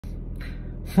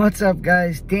What's up,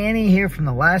 guys? Danny here from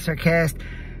the Lassercast,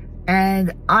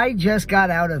 and I just got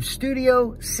out of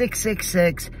Studio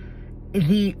 666,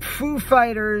 the Foo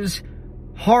Fighters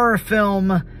horror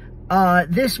film.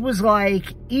 This was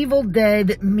like Evil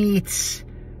Dead meets,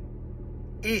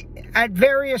 at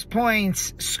various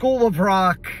points, School of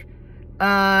Rock,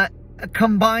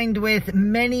 combined with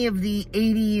many of the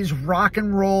 80s rock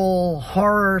and roll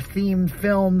horror-themed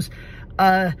films.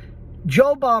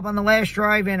 Joe Bob on the last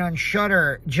drive-in on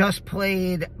Shudder just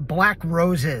played Black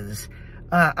Roses,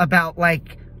 about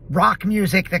like rock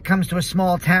music that comes to a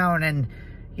small town and,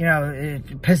 you know,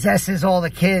 it possesses all the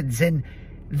kids. And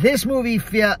this movie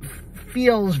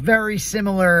feels very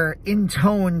similar in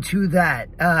tone to that,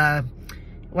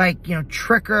 like, you know,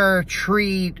 Trick or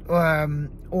Treat,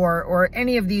 or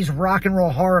any of these rock and roll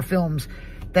horror films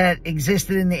that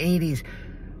existed in the 80s.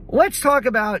 Let's talk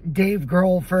about Dave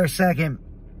Grohl for a second.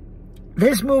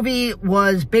 This movie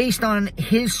was based on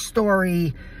his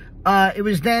story. It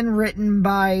was then written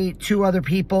by two other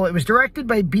people. It was directed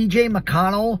by B.J.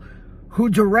 McConnell, who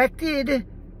directed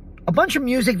a bunch of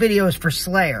music videos for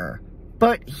Slayer.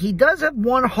 But he does have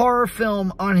one horror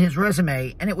film on his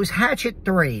resume, and it was Hatchet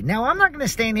 3. Now, I'm not going to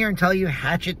stand here and tell you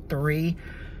Hatchet 3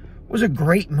 was a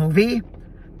great movie,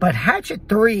 but Hatchet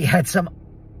 3 had some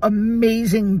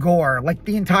amazing gore, like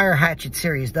the entire Hatchet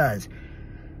series does.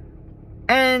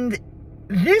 And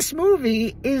this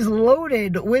movie is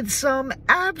loaded with some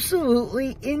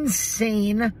absolutely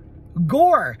insane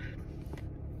gore.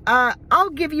 I'll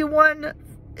give you one.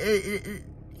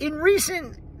 In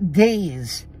recent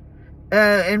days,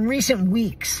 in recent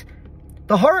weeks,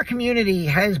 the horror community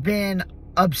has been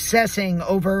obsessing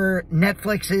over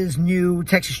Netflix's new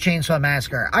Texas Chainsaw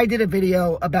Massacre. I did a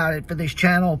video about it for this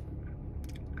channel,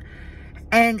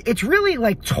 and it's really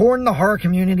like torn the horror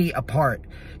community apart.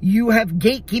 You have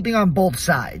gatekeeping on both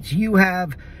sides. You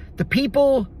have the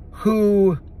people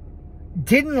who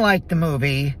didn't like the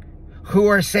movie, who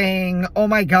are saying, oh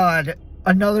my God,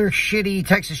 another shitty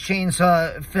Texas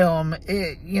Chainsaw film.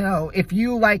 You know, if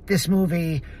you like this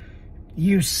movie,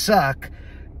 you suck.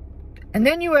 And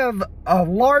then you have a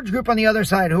large group on the other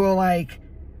side who are like,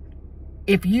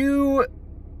 if you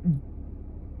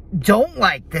don't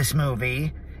like this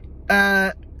movie,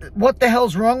 what the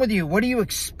hell's wrong with you? What do you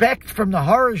expect from the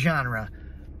horror genre?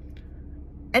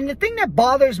 And the thing that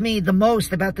bothers me the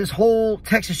most about this whole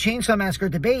Texas Chainsaw Massacre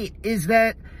debate is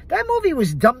that that movie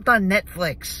was dumped on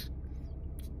Netflix.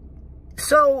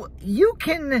 So you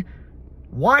can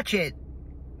watch it,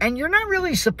 and you're not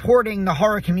really supporting the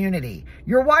horror community.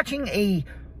 You're watching a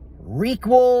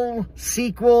requel,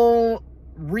 sequel,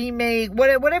 remake,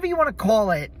 whatever you want to call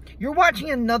it. You're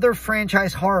watching another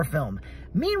franchise horror film.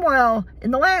 Meanwhile,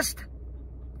 in the last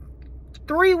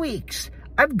 3 weeks,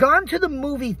 I've gone to the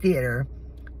movie theater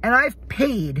and I've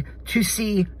paid to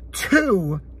see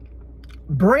 2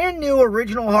 brand new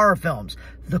original horror films.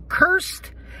 The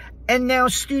Cursed and now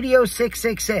Studio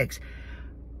 666.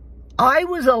 I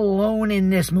was alone in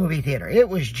this movie theater. It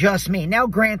was just me. Now,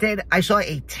 granted, I saw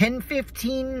a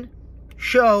 10:15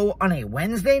 show on a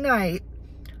Wednesday night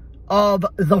of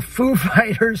the Foo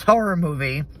Fighters horror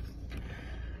movie.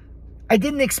 I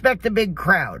didn't expect a big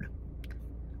crowd.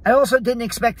 I also didn't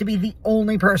expect to be the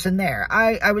only person there.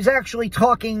 I was actually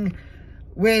talking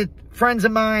with friends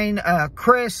of mine,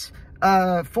 Chris,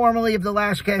 formerly of the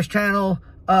Lassercast channel,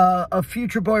 of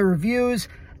Future Boy Reviews,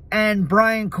 and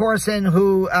Brian Corson,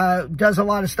 who does a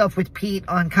lot of stuff with Pete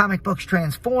on Comic Books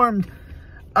Transformed.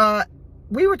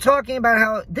 We were talking about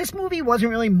how this movie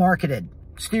wasn't really marketed,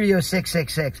 Studio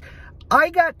 666. I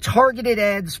got targeted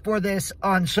ads for this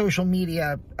on social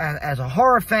media as a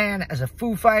horror fan, as a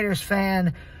Foo Fighters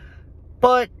fan,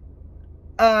 but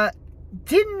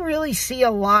didn't really see a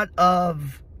lot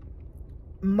of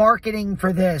marketing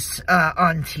for this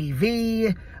on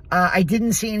TV. I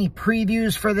didn't see any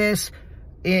previews for this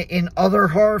in other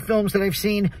horror films that I've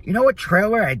seen. You know what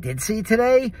trailer I did see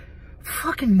today?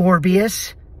 Fucking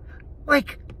Morbius.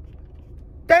 Like,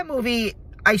 that movie,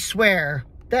 I swear,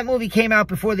 that movie came out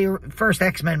before the first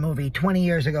X-Men movie 20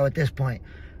 years ago at this point.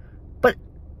 But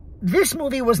this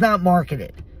movie was not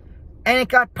marketed. And it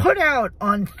got put out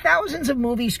on thousands of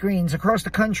movie screens across the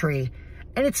country,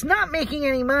 and it's not making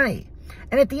any money.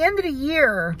 And at the end of the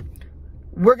year,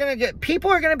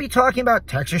 people are going to be talking about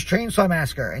Texas Chainsaw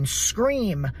Massacre and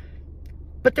Scream,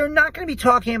 but they're not going to be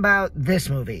talking about this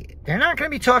movie. They're not going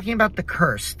to be talking about The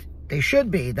Cursed. They should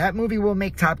be. That movie will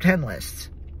make top 10 lists.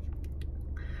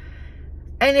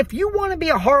 And if you want to be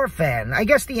a horror fan, I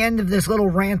guess the end of this little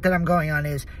rant that I'm going on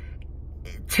is,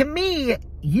 to me,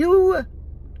 you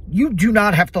do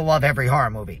not have to love every horror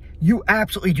movie. You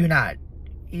absolutely do not.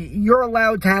 you're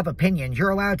allowed to have opinions. You're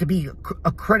allowed to be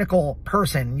a critical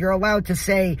person. You're allowed to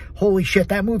say, holy shit,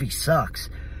 that movie sucks.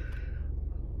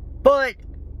 But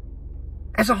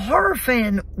as a horror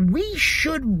fan, we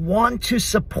should want to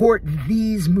support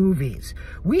these movies.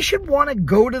 We should want to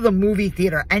go to the movie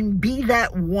theater and be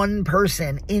that one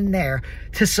person in there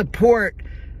to support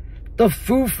the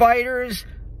Foo Fighters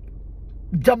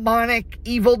demonic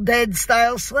Evil Dead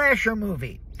style slasher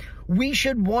movie. We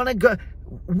should want to go.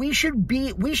 We should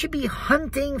be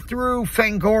hunting through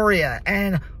Fangoria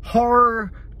and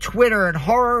horror Twitter and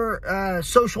horror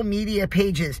social media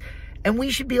pages. And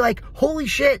we should be like, holy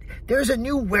shit, there's a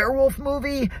new werewolf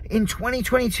movie in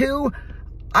 2022.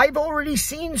 I've already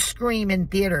seen Scream in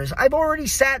theaters. I've already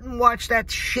sat and watched that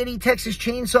shitty Texas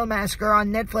Chainsaw Massacre on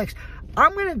Netflix.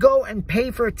 I'm going to go and pay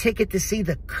for a ticket to see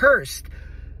The Cursed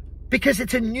because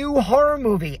it's a new horror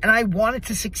movie and I want it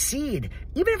to succeed.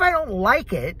 Even if I don't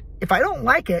like it,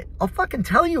 I'll fucking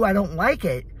tell you I don't like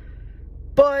it.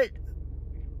 But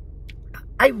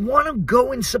I want to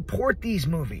go and support these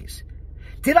movies.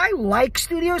 Did I like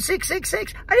Studio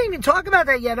 666? I didn't even talk about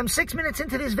that yet. I'm 6 minutes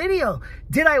into this video.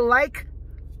 Did I like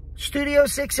Studio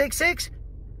 666?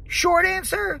 Short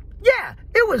answer, yeah.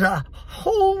 It was a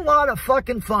whole lot of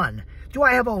fucking fun. Do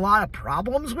I have a lot of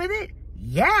problems with it?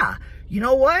 Yeah. You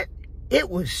know what? It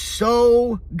was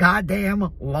so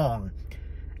goddamn long.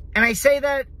 And I say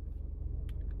that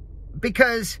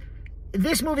because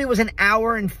this movie was an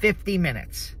hour and 50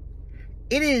 minutes.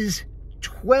 It is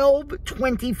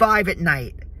 12:25 at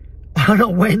night on a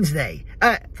Wednesday,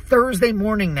 Thursday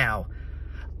morning now.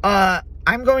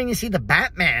 I'm going to see the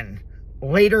Batman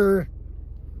later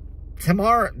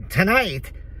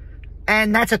tonight,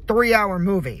 and that's a 3-hour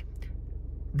movie.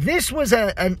 This was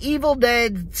an Evil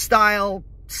Dead style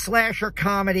slasher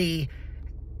comedy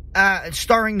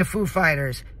starring the Foo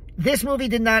Fighters. This movie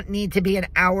did not need to be an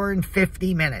hour and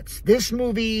 50 minutes. This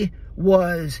movie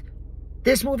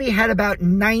had about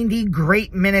 90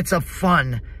 great minutes of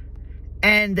fun.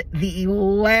 And the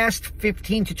last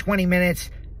 15 to 20 minutes,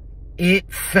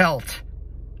 it felt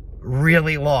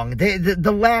really long.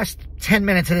 The last 10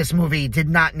 minutes of this movie did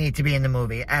not need to be in the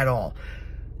movie at all.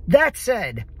 That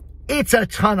said, it's a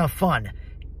ton of fun.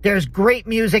 There's great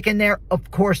music in there. Of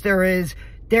course there is.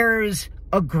 There's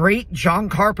a great John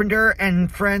Carpenter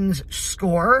and Friends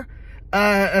score.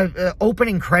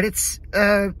 Opening credits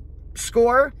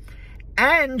score.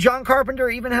 And John Carpenter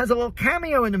even has a little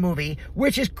cameo in the movie,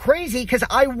 which is crazy because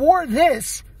I wore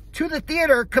this to the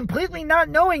theater completely not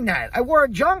knowing that. I wore a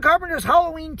John Carpenter's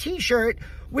Halloween t-shirt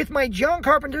with my John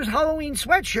Carpenter's Halloween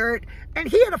sweatshirt, and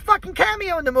he had a fucking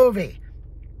cameo in the movie.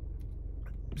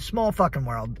 Small fucking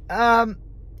world.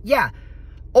 Yeah.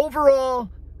 Overall,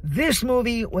 this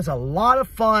movie was a lot of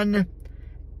fun.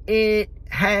 It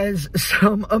has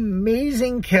some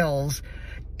amazing kills.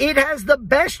 It has the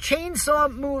best chainsaw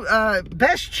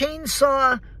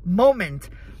moment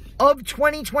of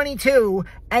 2022,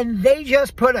 and they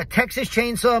just put a Texas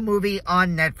Chainsaw movie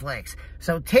on Netflix.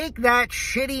 So take that,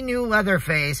 shitty new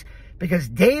Leatherface, because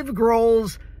Dave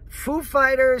Grohl's Foo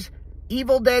Fighters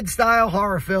Evil Dead style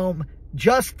horror film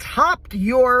just topped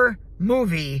your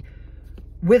movie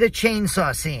with a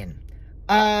chainsaw scene.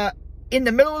 In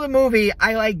the middle of the movie,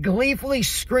 I gleefully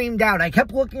screamed out. I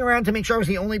kept looking around to make sure I was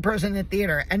the only person in the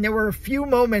theater. And there were a few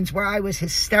moments where I was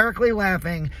hysterically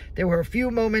laughing. There were a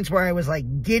few moments where I was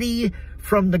giddy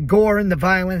from the gore and the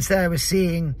violence that I was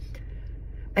seeing.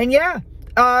 And yeah,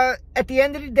 at the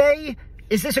end of the day,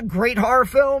 is this a great horror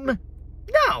film?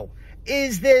 No.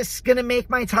 Is this going to make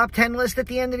my top 10 list at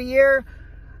the end of the year?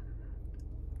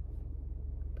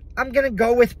 I'm going to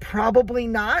go with probably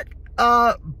not.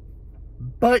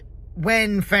 But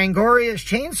when Fangoria's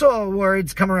Chainsaw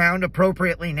Awards come around,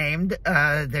 appropriately named,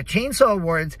 the Chainsaw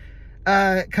Awards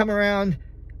come around,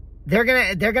 they're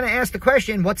gonna ask the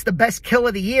question, what's the best kill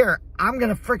of the year? I'm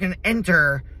gonna freaking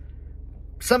enter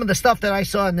some of the stuff that I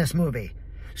saw in this movie.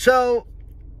 So,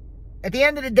 at the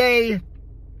end of the day,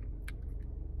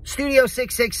 Studio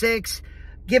 666,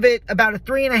 give it about a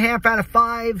 3.5 out of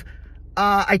 5.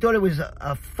 I thought it was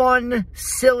a fun,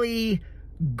 silly,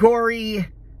 gory,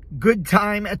 good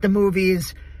time at the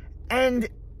movies. And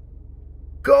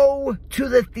go to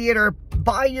the theater,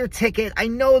 buy your ticket. I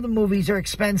know the movies are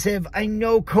expensive. I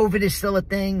know COVID is still a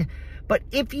thing. But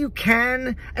if you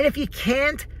can, and if you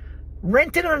can't,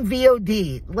 rent it on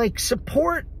VOD.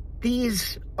 Support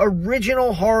these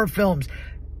original horror films.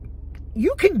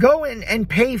 You can go in and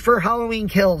pay for Halloween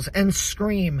Kills and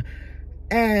Scream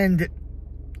and,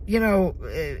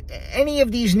 any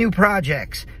of these new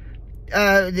projects.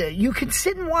 You can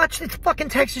sit and watch this fucking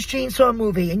Texas Chainsaw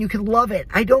movie and you can love it.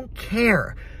 I don't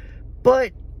care.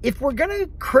 But if we're going to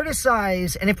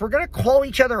criticize and if we're going to call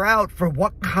each other out for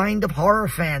what kind of horror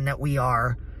fan that we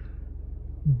are,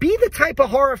 be the type of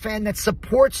horror fan that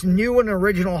supports new and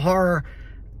original horror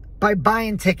by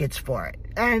buying tickets for it.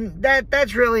 And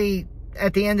that's really,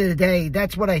 at the end of the day,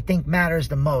 that's what I think matters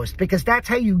the most, because that's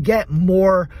how you get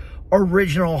more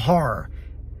original horror.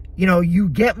 You know, you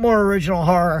get more original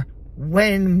horror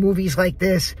when movies like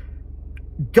this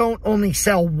don't only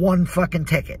sell one fucking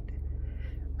ticket.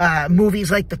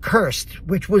 Movies like The Cursed,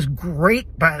 which was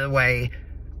great, by the way.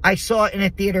 I saw it in a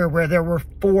theater where there were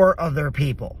 4 other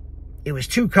people. It was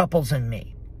 2 couples and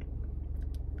me.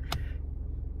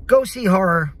 Go see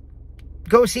horror.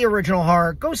 Go see original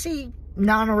horror. Go see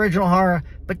non-original horror.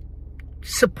 But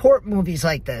support movies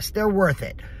like this. They're worth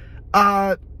it.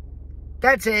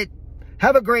 That's it.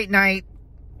 Have a great night.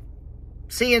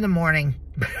 See you in the morning.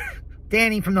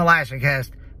 Danny from the Last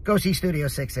Recast. Go see Studio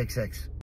 666.